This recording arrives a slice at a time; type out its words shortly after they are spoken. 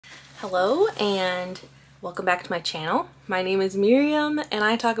Hello and welcome back to my channel. My name is Miriam and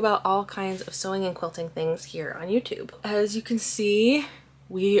I talk about all kinds of sewing and quilting things here on YouTube. As you can see,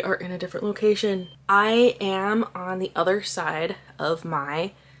 we are in a different location. I am on the other side of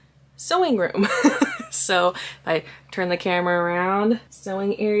my sewing room. So if I turn the camera around,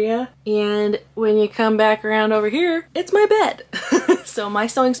 sewing area, and when you come back around over here, it's my bed. So my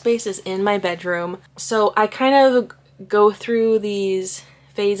sewing space is in my bedroom. So I kind of go through these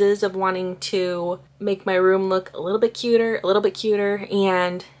phases of wanting to make my room look a little bit cuter,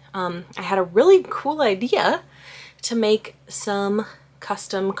 and I had a really cool idea to make some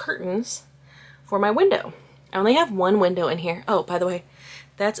custom curtains for my window. I only have one window in here. Oh, by the way,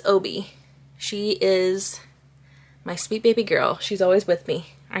 that's Obi. She is my sweet baby girl. She's always with me,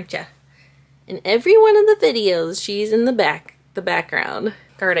 aren't ya? In every one of the videos, she's in the background,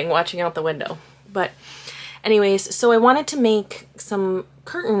 guarding, watching out the window. But anyways, so I wanted to make some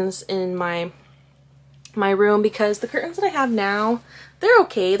curtains in my room because the curtains that I have now, they're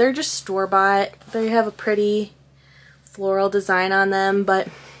okay. They're just store-bought. They have a pretty floral design on them, but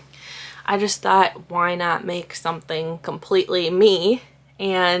I just thought, why not make something completely me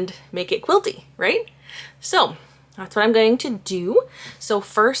and make it quilty, right? So that's what I'm going to do. So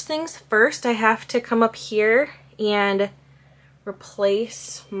first things first, I have to come up here and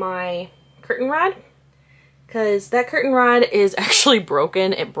replace my curtain rod, because that curtain rod is actually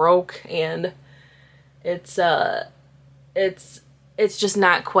broken. It broke and it's just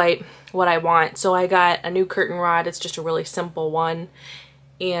not quite what I want. So I got a new curtain rod. It's just a really simple one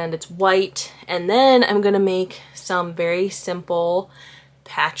and it's white. And then I'm gonna make some very simple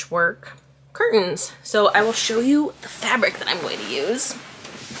patchwork curtains. So I will show you the fabric that I'm going to use.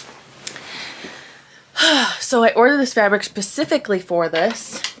 So I ordered this fabric specifically for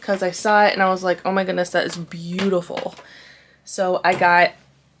this because I saw it and I was like, oh my goodness, that is beautiful. So I got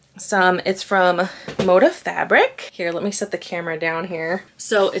some, it's from Moda Fabric. Here, let me set the camera down here.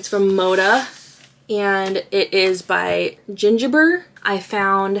 So it's from Moda and it is by Gingerbread. I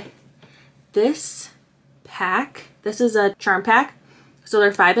found this pack. This is a charm pack. So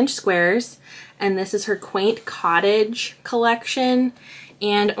they're 5-inch squares and this is her Quaint Cottage collection.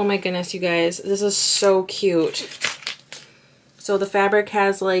 And oh my goodness, you guys, this is so cute. So the fabric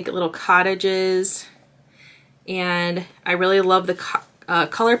has like little cottages and I really love the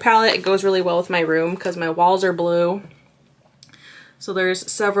color palette. It goes really well with my room because my walls are blue. So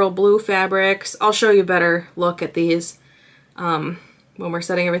there's several blue fabrics. I'll show you a better look at these when we're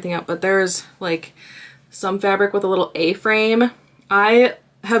setting everything up, but there's like some fabric with a little A-frame. I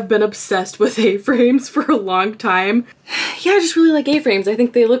have been obsessed with A-frames for a long time. Yeah, I just really like A-frames. I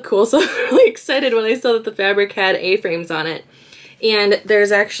think they look cool, so I'm really excited when I saw that the fabric had A-frames on it. And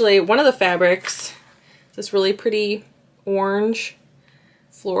there's actually one of the fabrics, this really pretty orange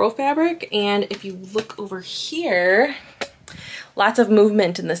floral fabric, and if you look over here, lots of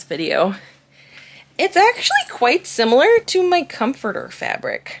movement in this video. It's actually quite similar to my comforter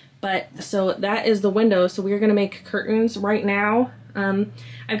fabric. But so that is the window, so we're gonna make curtains right now.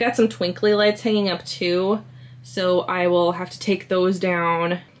 I've got some twinkly lights hanging up too, so I will have to take those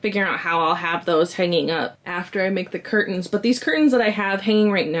down, figure out how I'll have those hanging up after I make the curtains. But these curtains that I have hanging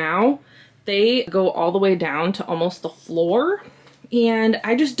right now, they go all the way down to almost the floor, and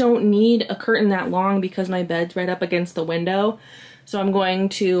I just don't need a curtain that long because my bed's right up against the window. So I'm going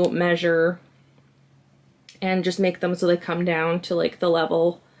to measure and just make them so they come down to like the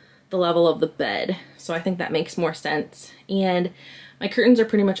level of the bed. So I think that makes more sense. And my curtains are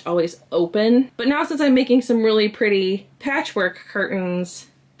pretty much always open, but now since I'm making some really pretty patchwork curtains,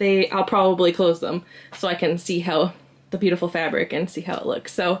 I'll probably close them so I can see how the beautiful fabric and see how it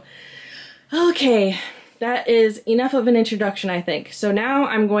looks. So, okay, that is enough of an introduction, I think. So now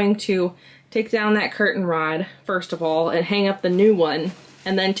I'm going to take down that curtain rod, first of all, and hang up the new one,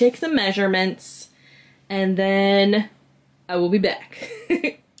 and then take some measurements, and then I will be back.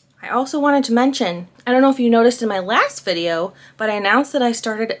 I also wanted to mention, I don't know if you noticed in my last video, but I announced that I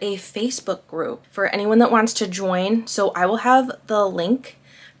started a Facebook group for anyone that wants to join. So I will have the link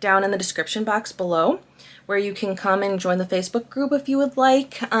down in the description box below where you can come and join the Facebook group if you would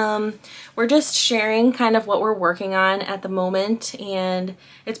like. We're just sharing kind of what we're working on at the moment, and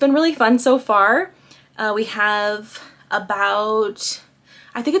it's been really fun so far. We have about,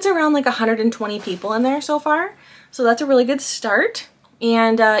 I think it's around like 120 people in there so far. So that's a really good start.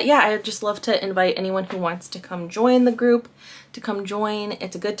 And yeah, I'd just love to invite anyone who wants to come join the group to come join.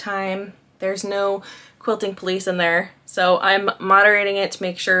 It's a good time. There's no quilting police in there. So I'm moderating it to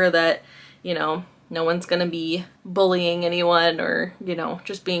make sure that, you know, no one's gonna be bullying anyone or, you know,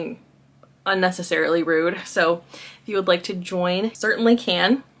 just being unnecessarily rude. So if you would like to join, certainly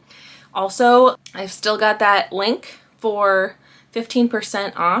can. Also, I've still got that link for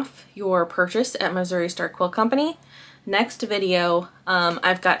 15% off your purchase at Missouri Star Quilt Company. Next video,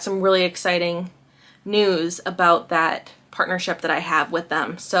 I've got some really exciting news about that partnership that I have with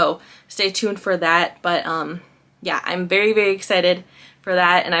them. So stay tuned for that. But yeah, I'm very, very excited for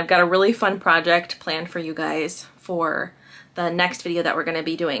that. And I've got a really fun project planned for you guys for the next video that we're going to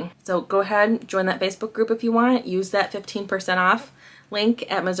be doing. So go ahead and join that Facebook group if you want. Use that 15% off link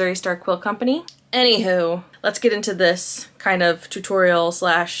at Missouri Star Quilt Company. Anywho, let's get into this kind of tutorial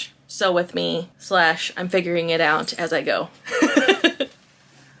slash sew with me slash I'm figuring it out as I go.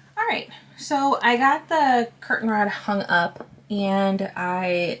 Alright, so I got the curtain rod hung up and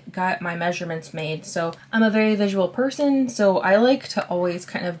I got my measurements made. So I'm a very visual person, so I like to always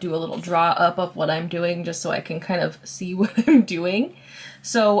kind of do a little draw up of what I'm doing just so I can kind of see what I'm doing.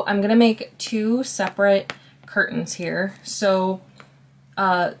 So I'm gonna make 2 separate curtains here. So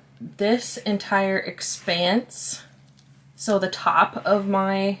this entire expanse, so the top of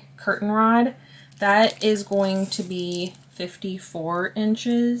my curtain rod, that is going to be 54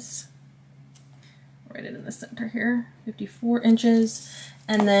 inches. Write it in the center here, 54 inches.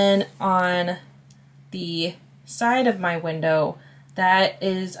 And then on the side of my window, that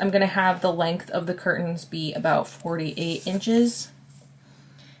is, I'm gonna have the length of the curtains be about 48 inches.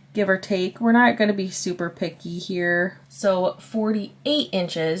 Give or take. We're not going to be super picky here. So 48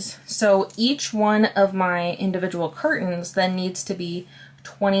 inches. So each one of my individual curtains then needs to be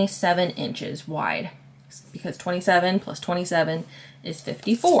 27 inches wide, because 27 plus 27 is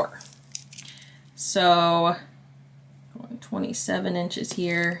 54. So 27 inches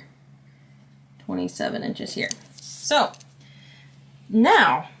here, 27 inches here. So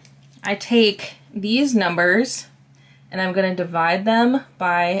now I take these numbers and I'm going to divide them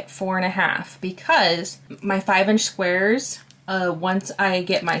by 4.5 because my 5-inch squares, once I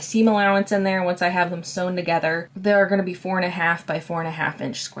get my seam allowance in there, once I have them sewn together, they're going to be 4.5 by 4.5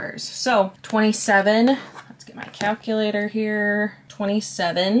 inch squares. So 27, let's get my calculator here,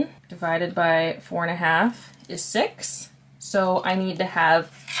 27 divided by 4.5 is 6. So I need to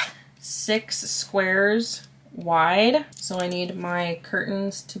have 6 squares wide. So I need my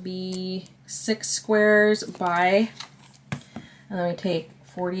curtains to be 6 squares by, and then we take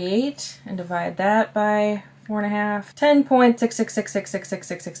 48 and divide that by 4.5,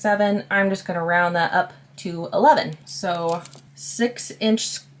 10.666666667. I'm just going to round that up to 11. So 6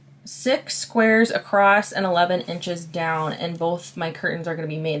 squares across and 11 inches down, and both my curtains are going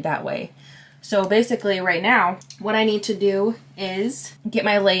to be made that way. So basically right now, what I need to do is get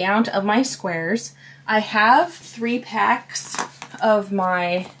my layout of my squares. I have 3 packs of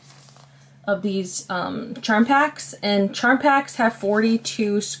these charm packs, and charm packs have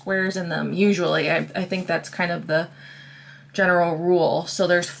 42 squares in them usually. I think that's kind of the general rule. So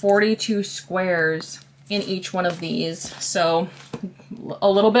there's 42 squares in each one of these, so a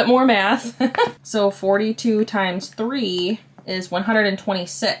little bit more math. So 42 times 3 is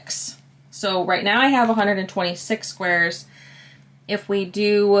 126. So right now I have 126 squares. If we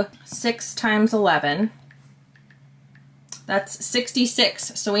do 6 times 11, that's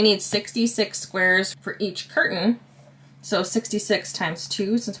 66. So we need 66 squares for each curtain. So 66 times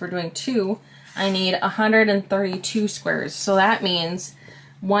 2, since we're doing 2, I need 132 squares. So that means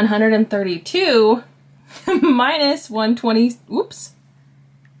 132 minus 120, oops.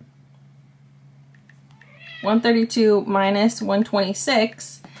 132 minus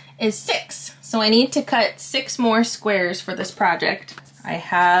 126 is 6. So I need to cut 6 more squares for this project.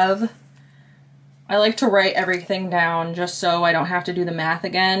 I like to write everything down just so I don't have to do the math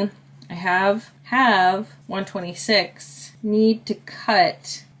again. I have 126, need to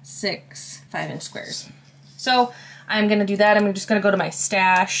cut 6 5-inch squares. So I'm gonna do that. I'm just gonna go to my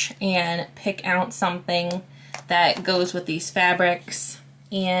stash and pick out something that goes with these fabrics,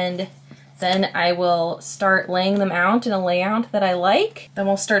 and then I will start laying them out in a layout that I like. Then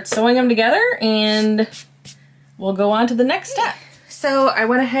we'll start sewing them together and we'll go on to the next step. So I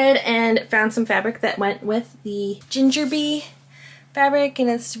went ahead and found some fabric that went with the Ginger Bee fabric, and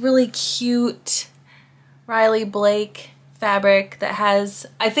it's really cute Riley Blake fabric that has,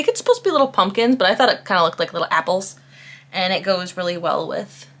 I think it's supposed to be little pumpkins, but I thought it kind of looked like little apples, and it goes really well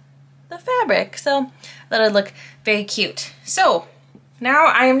with the fabric, so that would look very cute. So now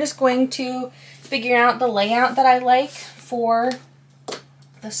I am just going to figure out the layout that I like for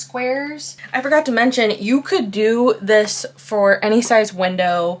the squares. I forgot to mention, you could do this for any size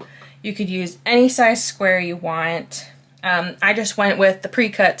window. You could use any size square you want. I just went with the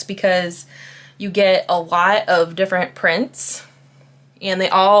pre-cuts because you get a lot of different prints and they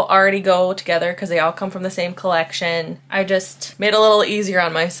all already go together because they all come from the same collection. I just made it a little easier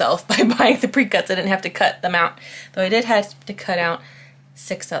on myself by buying the pre-cuts. I didn't have to cut them out, though I did have to cut out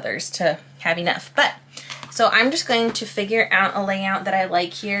 6 others to have enough. But so I'm just going to figure out a layout that I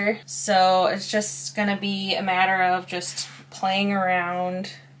like here. So it's just gonna be a matter of just playing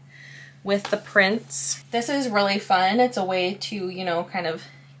around with the prints. This is really fun. It's a way to, you know, kind of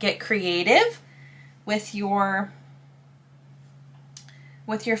get creative with your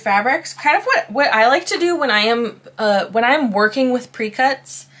fabrics. Kind of what I like to do when I'm working with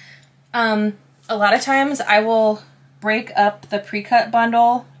pre-cuts. A lot of times I will break up the pre-cut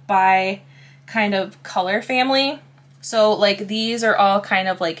bundle by kind of color family. So like these are all kind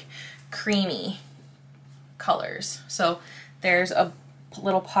of like creamy colors. So there's a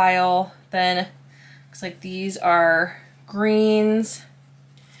little pile, then looks like these are greens.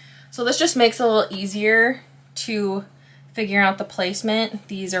 So this just makes it a little easier to figure out the placement.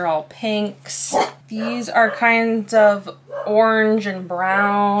 These are all pinks. These are kinds of orange and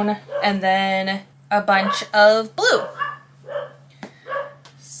brown, and then a bunch of blue.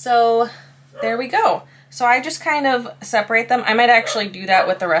 So there we go. So I just kind of separate them. I might actually do that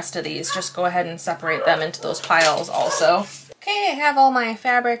with the rest of these. Just go ahead and separate them into those piles also. Okay, I have all my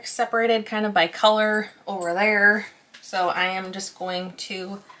fabrics separated kind of by color over there. So I am just going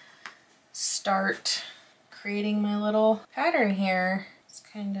to start creating my little pattern here. Just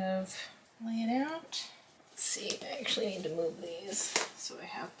kind of lay it out. Let's see, I actually need to move these so I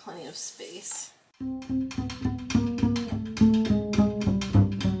have plenty of space.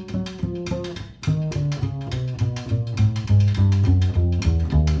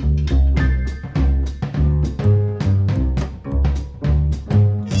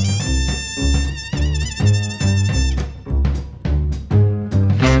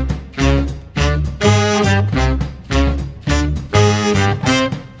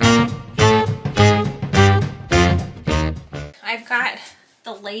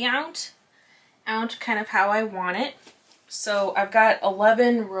 Layout out kind of how I want it. So I've got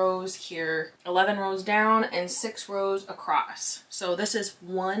 11 rows here, 11 rows down and 6 rows across. So this is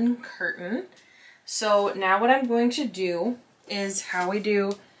one curtain. So now what I'm going to do is how we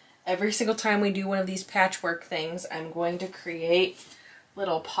do every single time we do one of these patchwork things. I'm going to create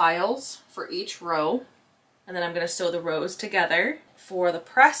little piles for each row, and then I'm going to sew the rows together. For the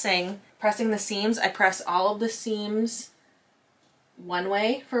pressing the seams, I press all of the seams one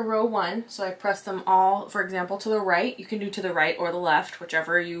way for row 1. So I press them all, for example, to the right. You can do to the right or the left,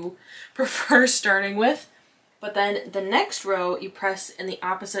 whichever you prefer starting with. But then the next row you press in the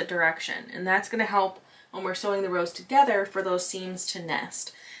opposite direction, and that's going to help when we're sewing the rows together for those seams to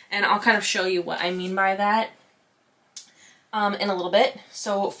nest. And I'll kind of show you what I mean by that in a little bit.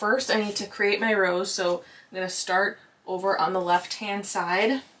 So first I need to create my rows. So I'm going to start over on the left hand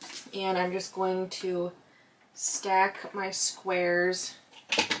side, and I'm just going to stack my squares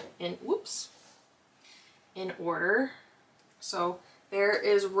in order. So there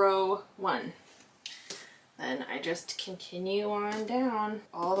is row 1. Then I just continue on down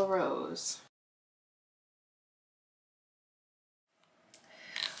all the rows.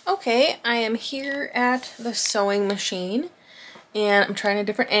 Okay, I am here at the sewing machine, and I'm trying a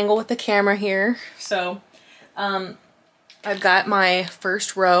different angle with the camera here. So I've got my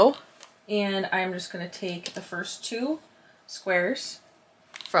first row, and I'm just going to take the first 2 squares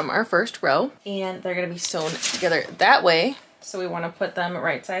from our first row, and they're going to be sewn together that way. So we want to put them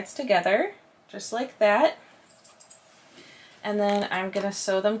right sides together, just like that. And then I'm going to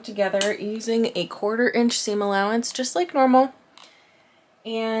sew them together using a 1/4 inch seam allowance, just like normal.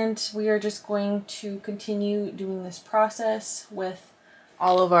 And we are just going to continue doing this process with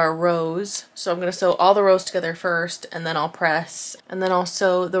all of our rows. So I'm going to sew all the rows together first, and then I'll press, and then I'll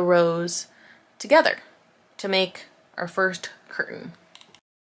sew the rows together to make our first curtain.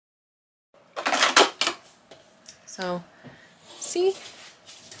 So see,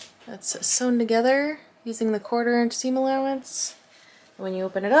 that's sewn together using the 1/4 inch seam allowance. And when you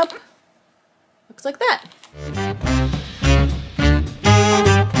open it up, looks like that.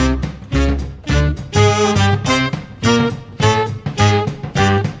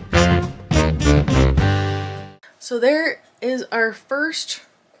 So there is our first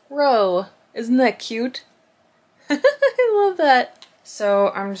row. Isn't that cute? I love that.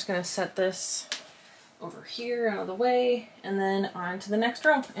 So I'm just gonna set this over here out of the way, and then on to the next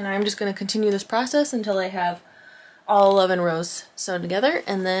row. And I'm just gonna continue this process until I have all 11 rows sewn together,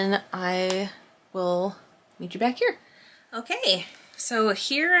 and then I will meet you back here. Okay, so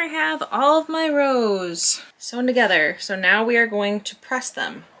here I have all of my rows sewn together. So now we are going to press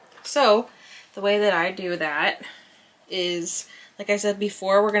them. So the way that I do that is Like I said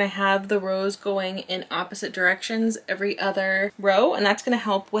before, we're gonna have the rows going in opposite directions every other row, and that's gonna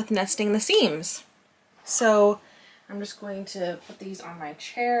help with nesting the seams. So I'm just going to put these on my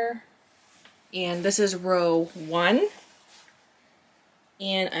chair, and this is row 1.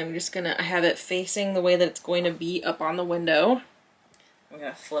 And I'm just gonna, I have it facing the way that it's going to be up on the window. I'm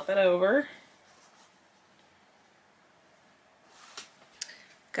gonna flip it over.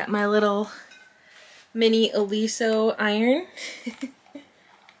 Got my little mini Aliso iron.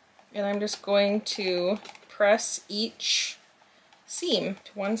 And I'm just going to press each seam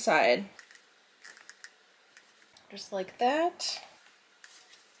to one side. Just like that.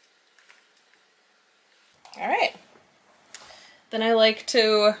 All right. Then I like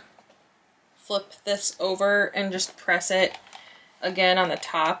to flip this over and just press it again on the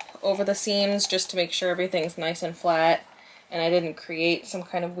top over the seams just to make sure everything's nice and flat and I didn't create some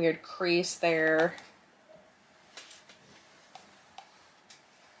kind of weird crease there.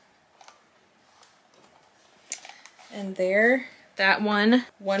 And there, that one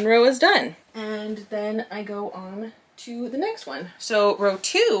row is done. And then I go on to the next one. So row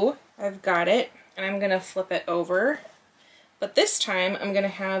 2, I've got it, and I'm gonna flip it over. But this time, I'm gonna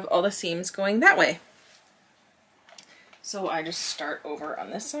have all the seams going that way. So I just start over on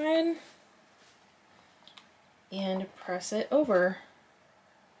this side and press it over.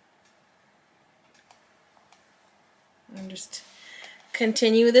 And just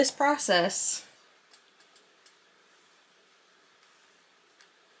continue this process.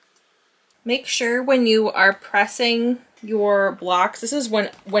 Make sure when you are pressing your blocks, this is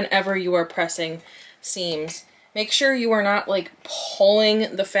whenever you are pressing seams, make sure you are not like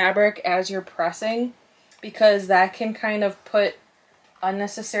pulling the fabric as you're pressing, because that can kind of put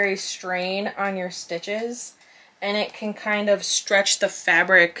unnecessary strain on your stitches and it can kind of stretch the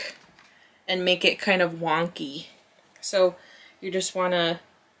fabric and make it kind of wonky. So you just want to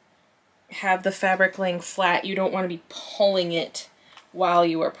have the fabric laying flat. You don't want to be pulling it while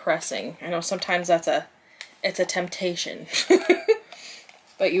you are pressing. I know sometimes it's a temptation.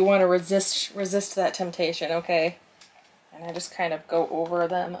 But you want to resist that temptation, okay? And I just kind of go over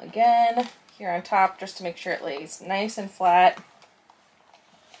them again here on top just to make sure it lays nice and flat.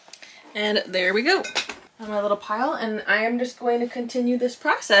 And there we go on my little pile, and I am just going to continue this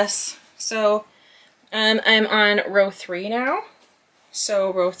process. So I'm on row 3 now.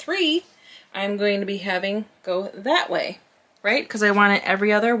 So row 3, I'm going to be having go that way, right? Because I want it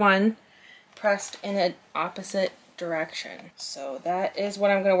every other one pressed in an opposite direction. So that is what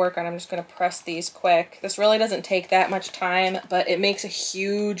I'm going to work on. I'm just going to press these quick. This really doesn't take that much time, but it makes a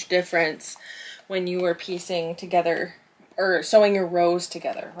huge difference when you are piecing together, or sewing your rows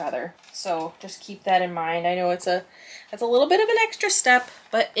together rather. So just keep that in mind. I know it's a little bit of an extra step,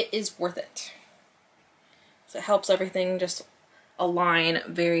 but it is worth it. So it helps everything just align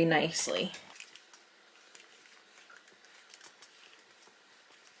very nicely.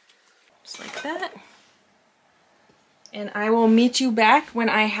 Just like that. And I will meet you back when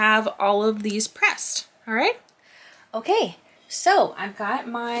I have all of these pressed. All right? Okay, so I've got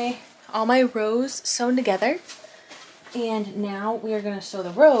all my rows sewn together, and now we are going to sew the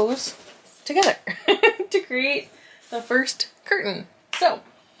rows together to create the first curtain. So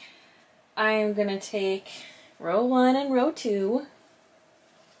I'm going to take row 1 and row 2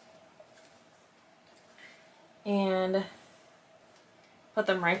 and put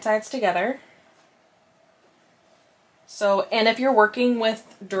them right sides together. So, and if you're working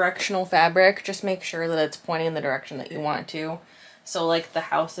with directional fabric, just make sure that it's pointing in the direction that you want to. So like the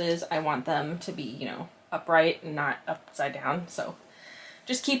houses, I want them to be, you know, upright and not upside down. So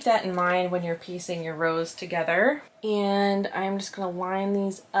just keep that in mind when you're piecing your rows together. And I'm just gonna line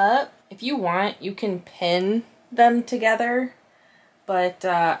these up. If you want, you can pin them together, but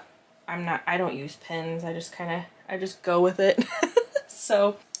I don't use pins. I just go with it.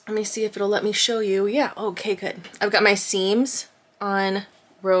 So let me see if it'll let me show you. Yeah, okay, good. I've got my seams on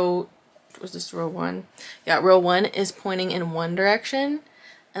row, was this row 1? Yeah, row 1 is pointing in one direction.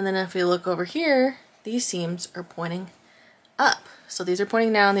 And then if we look over here, these seams are pointing up. So these are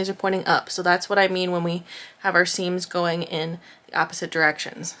pointing down, these are pointing up. So that's what I mean when we have our seams going in the opposite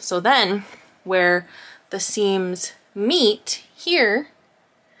directions. So then where the seams meet here,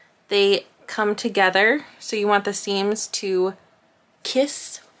 they come together. So you want the seams to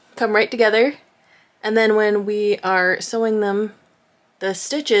come right together, and then when we are sewing them, the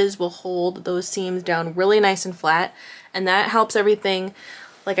stitches will hold those seams down really nice and flat, and that helps everything,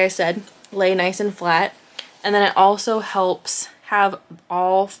 like I said, lay nice and flat. And then it also helps have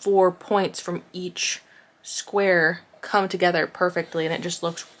all 4 points from each square come together perfectly, and it just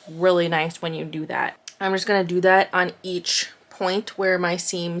looks really nice when you do that. I'm just going to do that on each point where my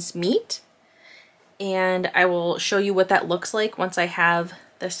seams meet, and I will show you what that looks like once I have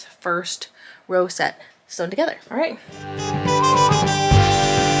this first row set sewn together. All right.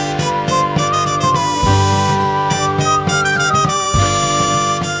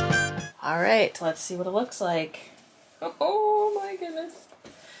 All right, let's see what it looks like. Oh my goodness.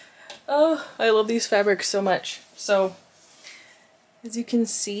 Oh, I love these fabrics so much. So, as you can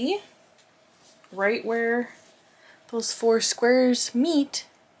see, right where those 4 squares meet,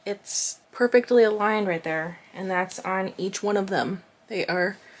 it's perfectly aligned right there, and that's on each one of them. They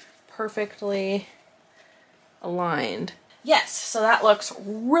are perfectly aligned. Yes, so that looks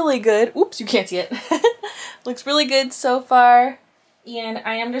really good. Oops, you can't see it. Looks really good so far. And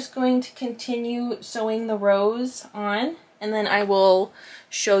I am just going to continue sewing the rows on, and then I will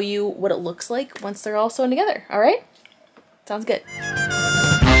show you what it looks like once they're all sewn together. All right? Sounds good.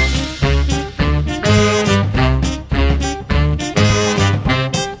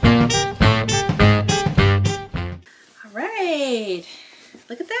 All right.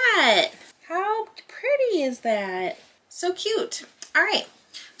 Look at that. How pretty is that? So cute. All right.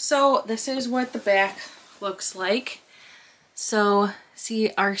 So this is what the back looks like. So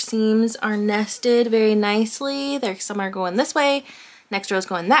see, our seams are nested very nicely. Some are going this way, next row is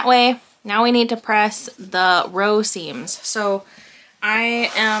going that way. Now we need to press the row seams. So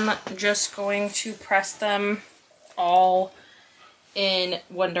I am just going to press them all in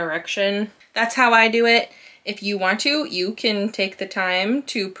one direction. That's how I do it. If you want to, you can take the time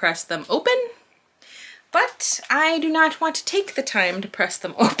to press them open, but I do not want to take the time to press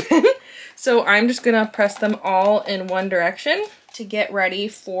them open. So I'm just gonna press them all in one direction to get ready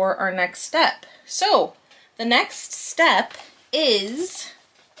for our next step. So the next step is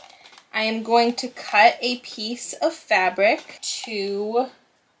I am going to cut a piece of fabric to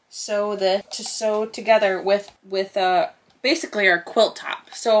sew together with basically our quilt top.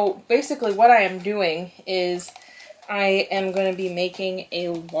 So basically what I am doing is I am going to be making a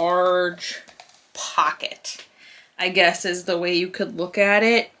large pocket, I guess is the way you could look at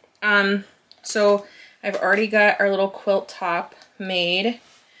it. So I've already got our little quilt top made,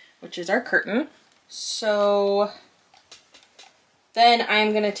 which is our curtain. So then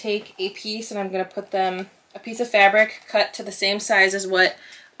I'm going to take a piece and I'm going to put them, a piece of fabric cut to the same size as what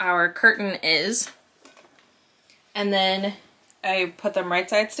our curtain is. And then I put them right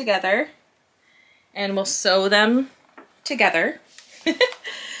sides together and we'll sew them together.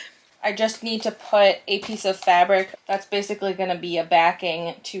 I just need to put a piece of fabric that's basically going to be a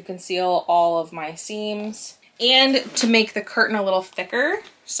backing to conceal all of my seams and to make the curtain a little thicker,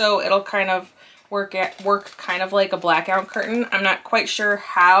 so it'll kind of work kind of like a blackout curtain. I'm not quite sure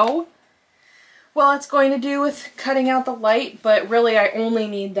how well it's going to do with cutting out the light, but really I only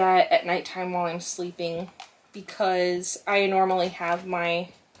need that at nighttime while I'm sleeping, because I normally have my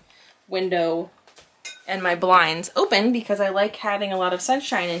window and my blinds open because I like having a lot of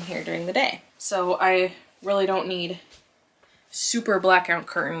sunshine in here during the day. So I really don't need super blackout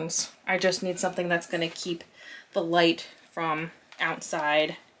curtains. I just need something that's going to keep the light from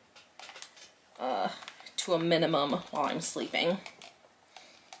outside to a minimum while I'm sleeping.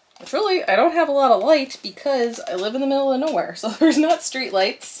 Which really, I don't have a lot of light because I live in the middle of nowhere, so there's not street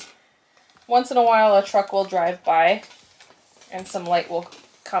lights. Once in a while a truck will drive by and some light will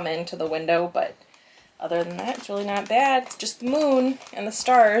come into the window, but other than that, it's really not bad. It's just the moon and the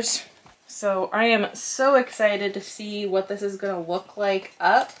stars. So I am so excited to see what this is going to look like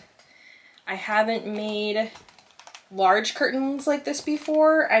up. I haven't made large curtains like this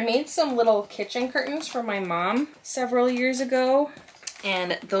before. I made some little kitchen curtains for my mom several years ago,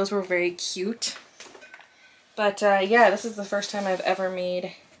 and those were very cute. But yeah, this is the first time I've ever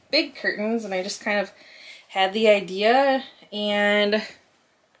made big curtains, and I just kind of had the idea, and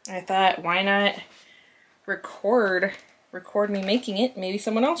I thought, why not record me making it? Maybe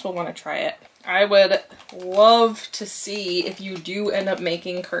someone else will want to try it. I would love to see if you do end up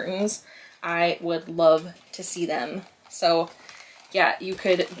making curtains. I would love to see them. So yeah, you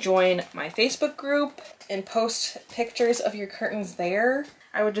could join my Facebook group and post pictures of your curtains there.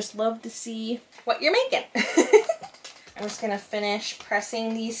 I would just love to see what you're making. I'm just gonna finish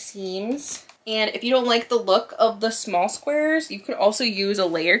pressing these seams. And if you don't like the look of the small squares, you could also use a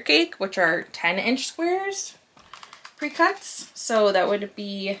layer cake, which are 10-inch squares, pre-cuts. So that would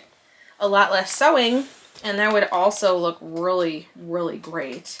be a lot less sewing, and that would also look really, really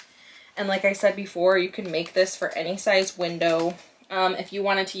great. And like I said before, you can make this for any size window. If you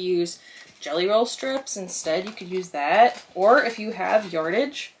wanted to use jelly roll strips instead, you could use that. Or if you have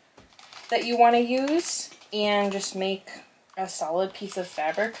yardage that you want to use and just make a solid piece of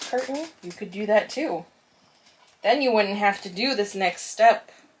fabric curtain, you could do that too. then you wouldn't have to do this next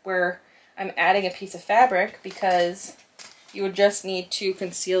step where I'm adding a piece of fabric, because you would just need to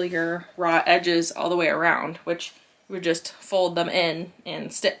conceal your raw edges all the way around, which you would just fold them in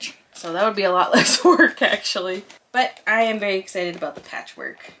and stitch. So that would be a lot less work actually. But I am very excited about the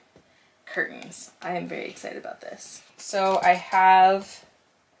patchwork curtains. I am very excited about this. So I have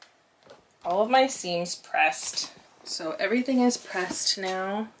all of my seams pressed. So everything is pressed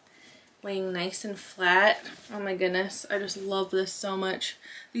now, laying nice and flat. Oh my goodness, I just love this so much.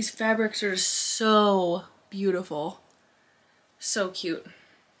 These fabrics are so beautiful. So cute.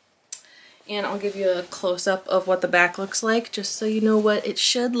 And I'll give you a close-up of what the back looks like, just so you know what it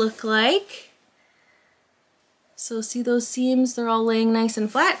should look like. So see those seams? They're all laying nice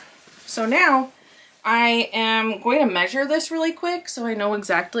and flat. So now I am going to measure this really quick so I know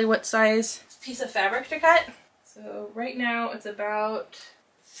exactly what size piece of fabric to cut. So right now it's about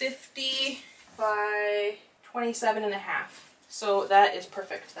 50 by 27.5. So that is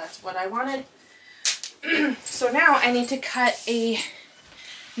perfect. That's what I wanted. So now I need to cut a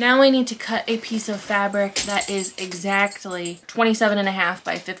piece of fabric that is exactly 27.5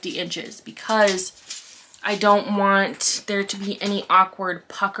 by 50 inches, because I don't want there to be any awkward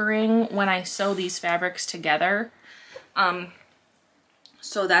puckering when I sew these fabrics together.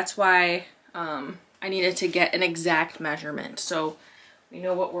 So that's why I needed to get an exact measurement so we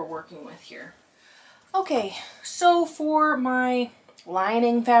know what we're working with here. Okay, so for my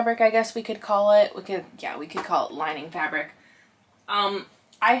lining fabric, I guess we could call it, we could call it lining fabric.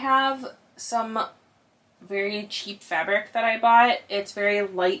 I have some very cheap fabric that I bought. It's very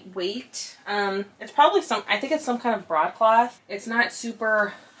lightweight. It's probably I think it's some kind of broadcloth. It's not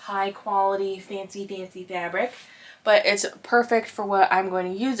super high quality, fancy fabric, but it's perfect for what I'm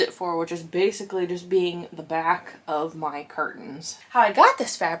going to use it for, which is basically just being the back of my curtains. How I got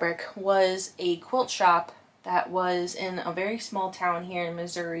this fabric was a quilt shop that was in a very small town here in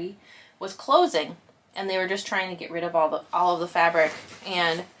Missouri was closing, and they were just trying to get rid of all of the fabric,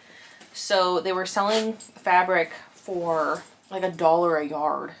 and so they were selling fabric for like $1 a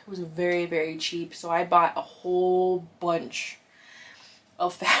yard. It was very, very cheap. So I bought a whole bunch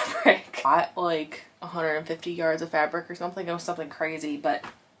of fabric. I bought like 150 yards of fabric or something. It was something crazy, but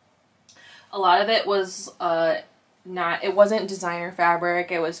a lot of it was it wasn't designer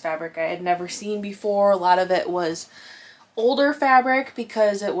fabric. It was fabric I had never seen before. A lot of it was older fabric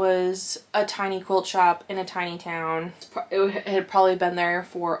because it was a tiny quilt shop in a tiny town. It had probably been there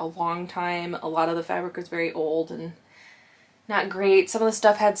for a long time. A lot of the fabric was very old and not great. Some of the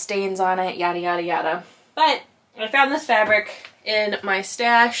stuff had stains on it, yada yada yada. But I found this fabric in my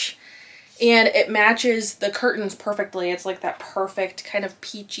stash and it matches the curtains perfectly. It's like that perfect kind of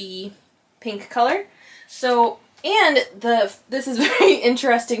peachy pink color. So, and this is very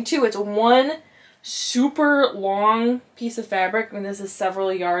interesting too. It's one super long piece of fabric. I mean, this is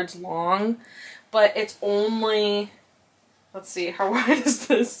several yards long, but it's only, let's see, how wide is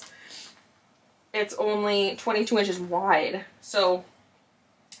this? It's only 22 inches wide. So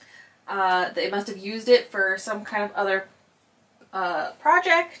they must have used it for some kind of other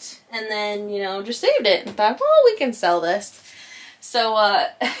project and then, you know, just saved it and thought, well, we can sell this. So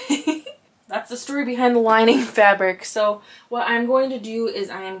that's the story behind the lining fabric. So what I'm going to do is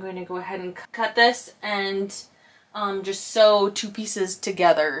I am going to go ahead and cut this and just sew two pieces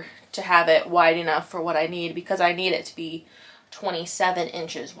together to have it wide enough for what I need, because I need it to be 27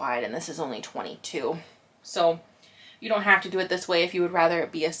 inches wide and this is only 22. So you don't have to do it this way. If you would rather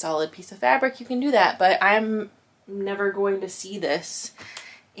it be a solid piece of fabric, you can do that, but I'm never going to see this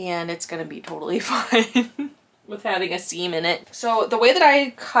and it's going to be totally fine with having a seam in it. So the way that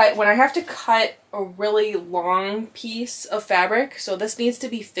I cut, when I have to cut a really long piece of fabric, so this needs to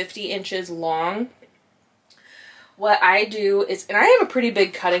be 50 inches long, what I do is, and I have a pretty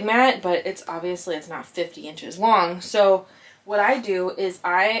big cutting mat, but it's obviously it's not 50 inches long. So what I do is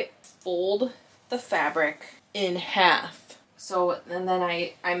I fold the fabric in half. So, and then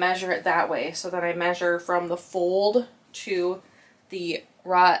I measure it that way. So that I measure from the fold to the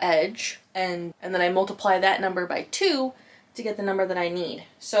raw edge, and then I multiply that number by 2 to get the number that I need.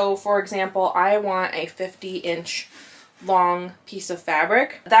 So for example, I want a 50-inch long piece of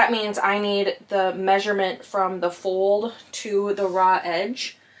fabric. That means I need the measurement from the fold to the raw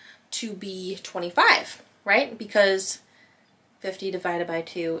edge to be 25, right? Because 50 divided by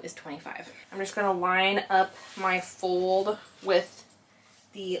 2 is 25. I'm just going to line up my fold with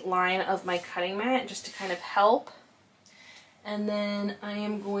the line of my cutting mat just to kind of help. And then I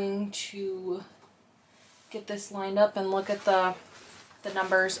am going to get this lined up and look at the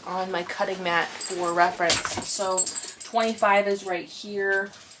numbers on my cutting mat for reference. So 25 is right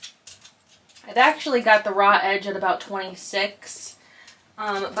here. I'd actually got the raw edge at about 26,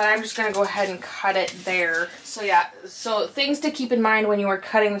 but I'm just gonna go ahead and cut it there. So yeah, so things to keep in mind when you are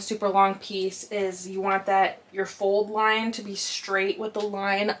cutting the super long piece is you want that your fold line to be straight with the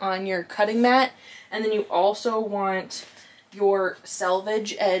line on your cutting mat, and then you also want your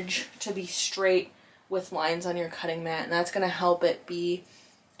selvage edge to be straight with lines on your cutting mat, and that's gonna help it be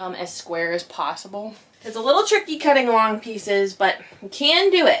as square as possible. It's a little tricky cutting long pieces, but you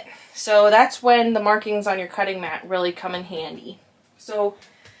can do it. So that's when the markings on your cutting mat really come in handy. So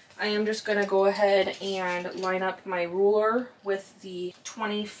I am just gonna go ahead and line up my ruler with the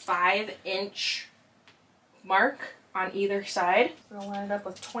 25-inch mark on either side. I'm gonna line it up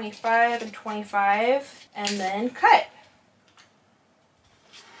with 25 and 25 and then cut.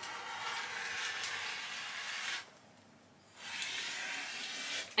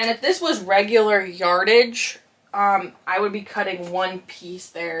 And if this was regular yardage, I would be cutting one piece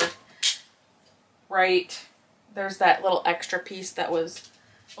there, right? There's that little extra piece that was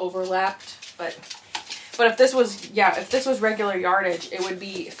overlapped, but if this was, yeah, if this was regular yardage, it would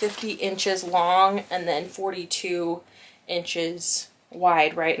be 50 inches long and then 42 inches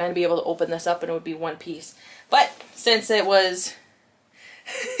wide, right? And I'd be able to open this up and it would be one piece. But since it was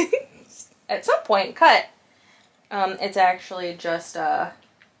at some point cut, it's actually just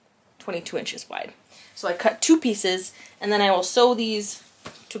 22 inches wide. So I cut two pieces and then I will sew these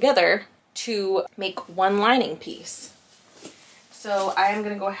together to make one lining piece. So I am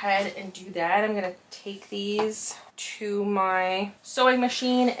going to go ahead and do that. I'm going to take these to my sewing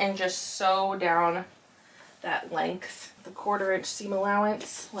machine and just sew down that length, the 1/4 inch seam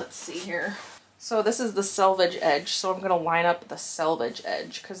allowance. Let's see here. So this is the selvage edge, so I'm going to line up the selvage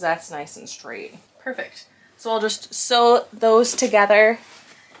edge because that's nice and straight. Perfect. So I'll just sew those together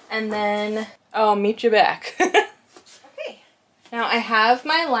and then I'll meet you back. Okay, now I have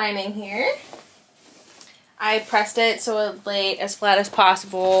my lining here. I pressed it so it lay as flat as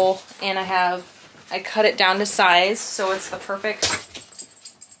possible, and I cut it down to size, so it's the perfect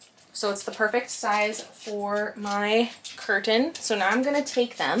size for my curtain. So now I'm gonna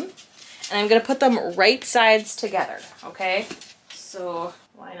take them and I'm gonna put them right sides together, okay? So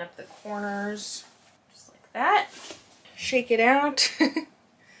line up the corners just like that. Shake it out.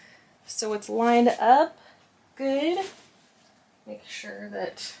 So it's lined up good. Make sure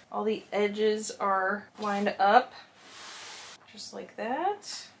that all the edges are lined up just like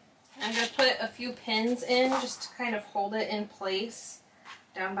that. I'm going to put a few pins in just to kind of hold it in place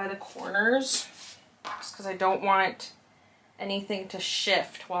down by the corners, just because I don't want anything to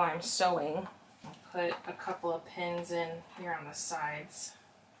shift while I'm sewing. I'll put a couple of pins in here on the sides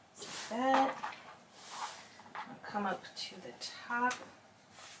like that. I'll come up to the top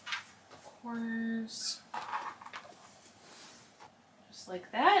corners just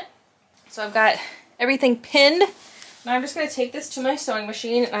like that. So I've got everything pinned. Now I'm just going to take this to my sewing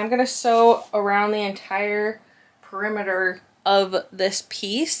machine and I'm going to sew around the entire perimeter of this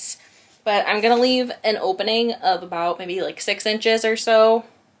piece, but I'm going to leave an opening of about maybe like 6 inches or so,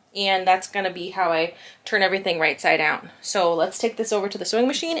 and that's going to be how I turn everything right side down. So let's take this over to the sewing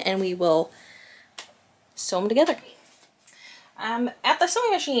machine and we will sew them together. I'm at the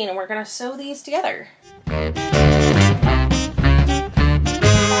sewing machine and we're going to sew these together.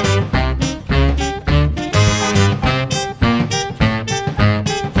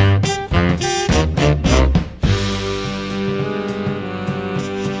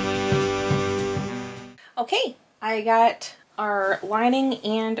 Okay, I got our lining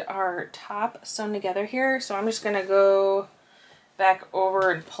and our top sewn together here, so I'm just going to go back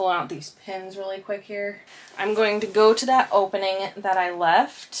over and pull out these pins really quick here. I'm going to go to that opening that I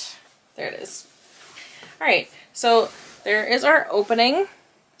left. There it is. Alright, so there is our opening.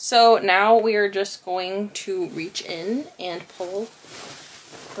 So now we are just going to reach in and pull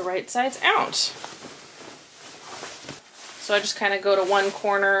the right sides out. So I just kind of go to one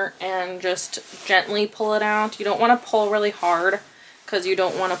corner and just gently pull it out. You don't want to pull really hard because you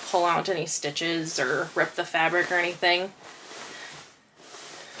don't want to pull out any stitches or rip the fabric or anything.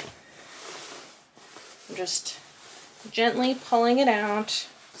 I'm just gently pulling it out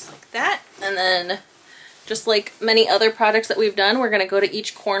just like that, and then just like many other products that we've done, we're going to go to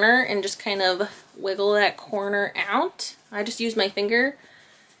each corner and just kind of wiggle that corner out. I just use my finger.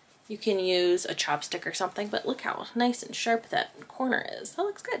 You can use a chopstick or something, but look how nice and sharp that corner is. That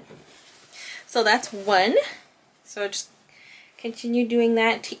looks good. So that's one. So just continue doing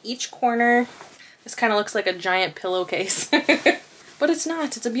that to each corner. This kind of looks like a giant pillowcase, but it's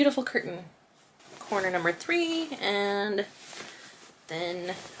not. It's a beautiful curtain. Corner number 3, and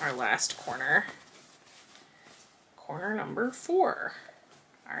then our last corner, corner number 4.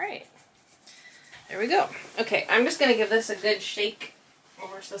 All right. There we go. Okay, I'm just gonna give this a good shake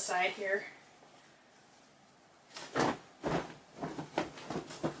over to the side here.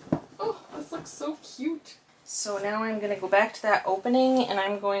 Oh, this looks so cute. So now I'm gonna go back to that opening and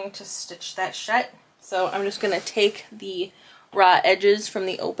I'm going to stitch that shut. So I'm just gonna take the raw edges from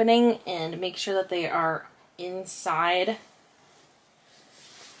the opening and make sure that they are inside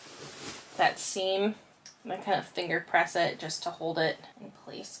that seam. I'm gonna kind of finger press it just to hold it in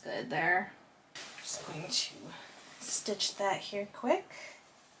place good there. Just going to stitch that here quick.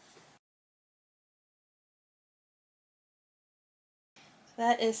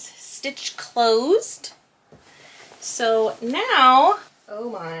 That is stitch closed. So now, oh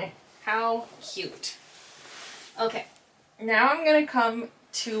my, how cute. Okay, now I'm gonna come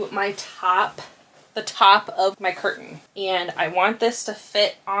to my top, the top of my curtain. And I want this to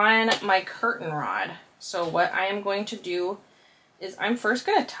fit on my curtain rod. So what I am going to do is I'm first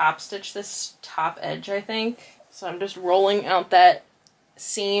gonna top stitch this top edge, I think. So I'm just rolling out that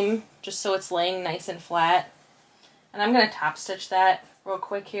seam just so it's laying nice and flat. And I'm gonna top stitch that real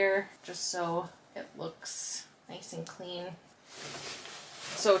quick here, just so it looks nice and clean.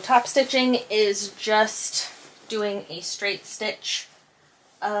 So top stitching is just doing a straight stitch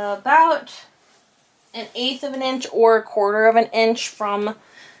about 1/8 of an inch or 1/4 of an inch from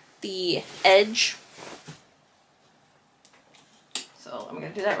the edge. So I'm gonna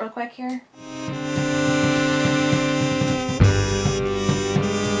do that real quick here.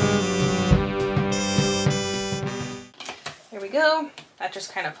 There we go. That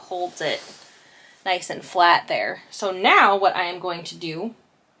just kind of holds it nice and flat there. So now what I am going to do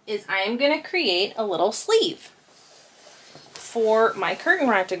is I am going to create a little sleeve for my curtain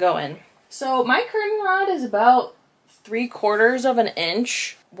rod to go in. So my curtain rod is about 3/4 of an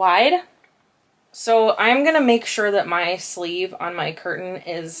inch wide. So I'm going to make sure that my sleeve on my curtain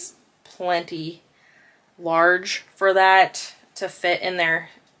is plenty large for that to fit in there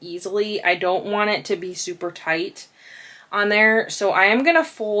easily. I don't want it to be super tight on there. So I am going to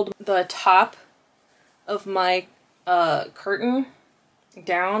fold the top of my curtain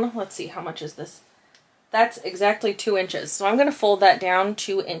down. Let's see, how much is this? That's exactly 2 inches. So I'm going to fold that down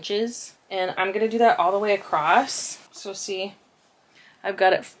 2 inches and I'm going to do that all the way across. So see, I've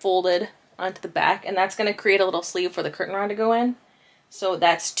got it folded onto the back and that's going to create a little sleeve for the curtain rod to go in. So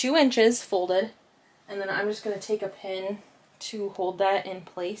that's 2 inches folded. And then I'm just going to take a pin to hold that in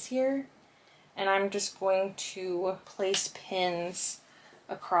place here. And I'm just going to place pins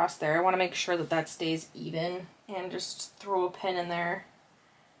across there. I want to make sure that that stays even and just throw a pin in there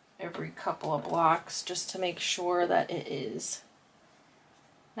every couple of blocks just to make sure that it is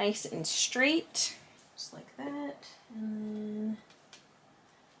nice and straight, just like that. And then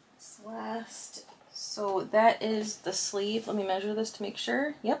this last, so that is the sleeve. Let me measure this to make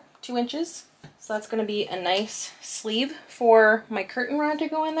sure. Yep, 2 inches. So that's going to be a nice sleeve for my curtain rod to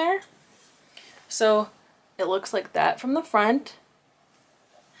go in there. So it looks like that from the front,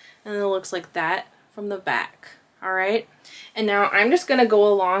 and it looks like that from the back. All right. And now I'm just going to go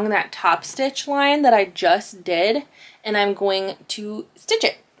along that top stitch line that I just did, and I'm going to stitch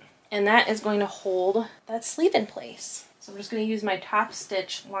it. And that is going to hold that sleeve in place. So I'm just going to use my top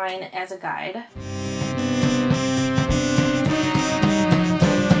stitch line as a guide.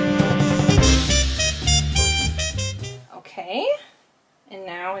 Okay. And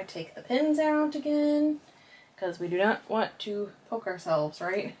now I take the pins out again, because we do not want to poke ourselves,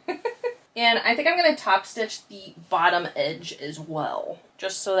 right? And I think I'm going to top stitch the bottom edge as well,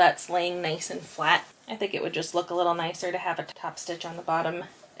 just so that's laying nice and flat. I think it would just look a little nicer to have a top stitch on the bottom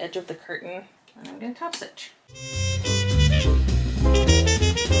edge of the curtain. And I'm going to top stitch.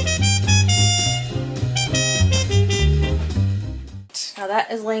 Now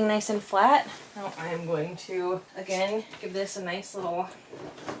that is laying nice and flat. Now I'm going to, again, give this a nice little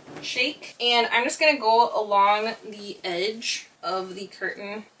shake. And I'm just going to go along the edge of the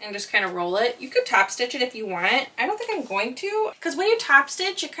curtain and just kind of roll it. You could top stitch it if you want. I don't think I'm going to, because when you top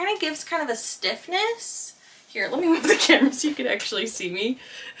stitch, it kind of gives kind of a stiffness. Here, let me move the camera so you can actually see me.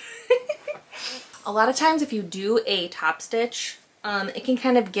 A lot of times if you do a top stitch, it can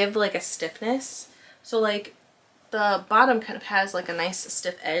kind of give like a stiffness. So like the bottom kind of has like a nice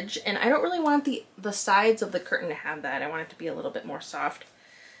stiff edge, and I don't really want the sides of the curtain to have that. I want it to be a little bit more soft.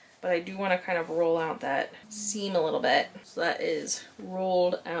 But I do want to kind of roll out that seam a little bit. So that is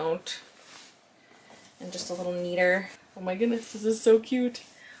rolled out and just a little neater. Oh my goodness, this is so cute.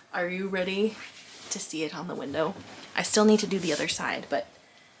 Are you ready to see it on the window? I still need to do the other side, but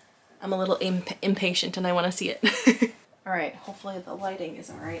I'm a little impatient and I want to see it. All right, hopefully the lighting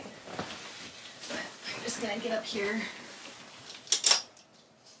is all right. But I'm just gonna get up here.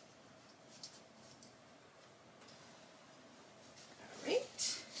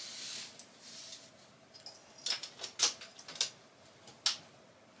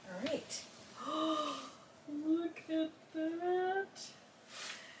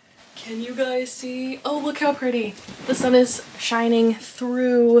 you guys see? Oh, look how pretty. The sun is shining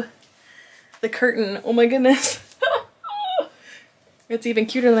through the curtain. Oh my goodness. It's even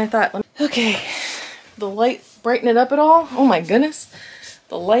cuter than I thought. Okay, the light brighten it up at all? Oh my goodness.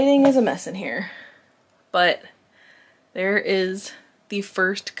 The lighting is a mess in here. But there is the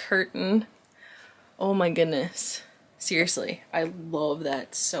first curtain. Oh my goodness. Seriously, I love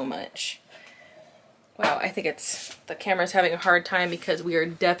that so much. Wow, I think the camera's having a hard time because we are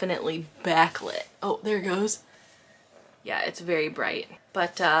definitely backlit. Oh, there it goes. Yeah, it's very bright.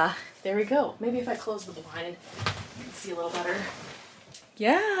 But there we go. Maybe if I close the blind, you can see a little better.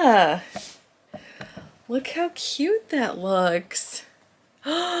 Yeah. Look how cute that looks.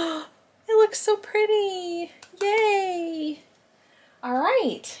 Oh, it looks so pretty. Yay. All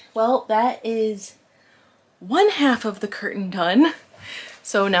right. Well, that is one half of the curtain done.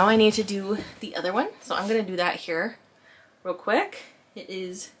 So now I need to do the other one. So I'm gonna do that here real quick. It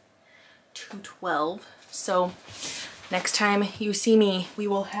is 2:12. So next time you see me, we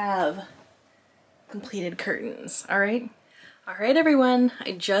will have completed curtains, all right? All right, everyone,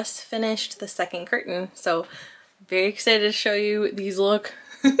 I just finished the second curtain. So very excited to show you. These look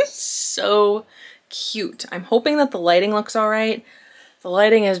so cute. I'm hoping that the lighting looks all right. The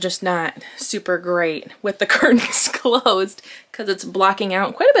lighting is just not super great with the curtains closed because it's blocking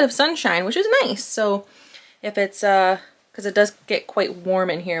out quite a bit of sunshine, which is nice. So if it's, because it does get quite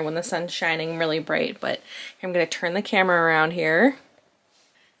warm in here when the sun's shining really bright, but I'm gonna turn the camera around here.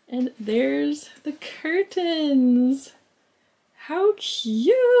 And there's the curtains. How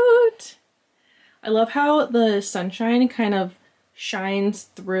cute! I love how the sunshine kind of shines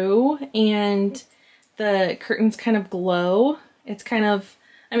through and the curtains kind of glow. It's kind of,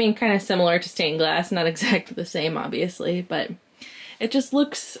 I mean, kind of similar to stained glass, not exactly the same, obviously, but it just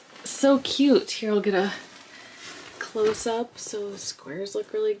looks so cute. Here, I'll get a close up so the squares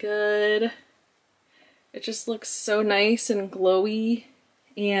look really good. It just looks so nice and glowy,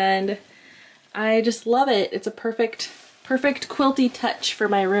 and I just love it. It's a perfect quilty touch for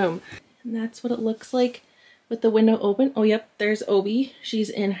my room. And that's what it looks like with the window open. Oh, yep, there's Obi.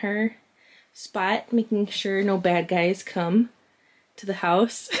 She's in her spot, making sure no bad guys come to the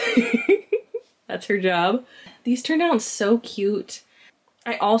house. That's her job. These turned out so cute.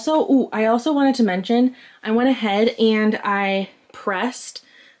 I also wanted to mention, I went ahead and I pressed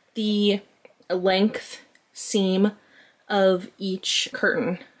the length seam of each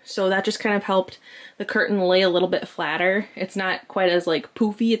curtain. So that just kind of helped the curtain lay a little bit flatter. It's not quite as like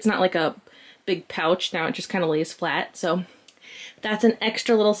poofy. It's not like a big pouch. Now it just kind of lays flat. So that's an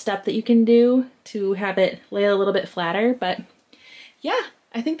extra little step that you can do to have it lay a little bit flatter. But yeah,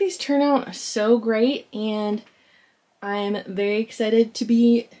 I think these turn out so great, and I'm very excited to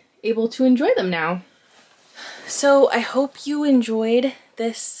be able to enjoy them now. So I hope you enjoyed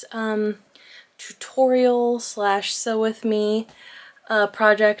this tutorial slash sew with me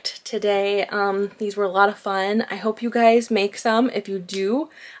project today. These were a lot of fun. I hope you guys make some. If you do,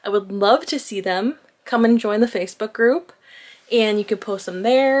 I would love to see them. Come and join the Facebook group, and you could post them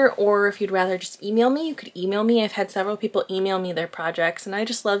there, or if you'd rather just email me, you could email me. I've had several people email me their projects, and I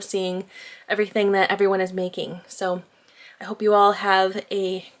just love seeing everything that everyone is making. So I hope you all have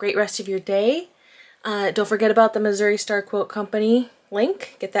a great rest of your day. Don't forget about the Missouri Star Quilt Company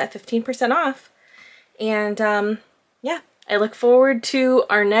link. Get that 15% off. And yeah, I look forward to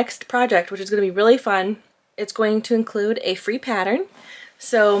our next project, which is going to be really fun. It's going to include a free pattern,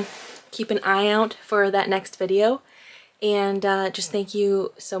 so keep an eye out for that next video. And just thank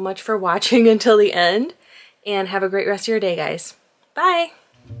you so much for watching until the end, and have a great rest of your day, guys. Bye!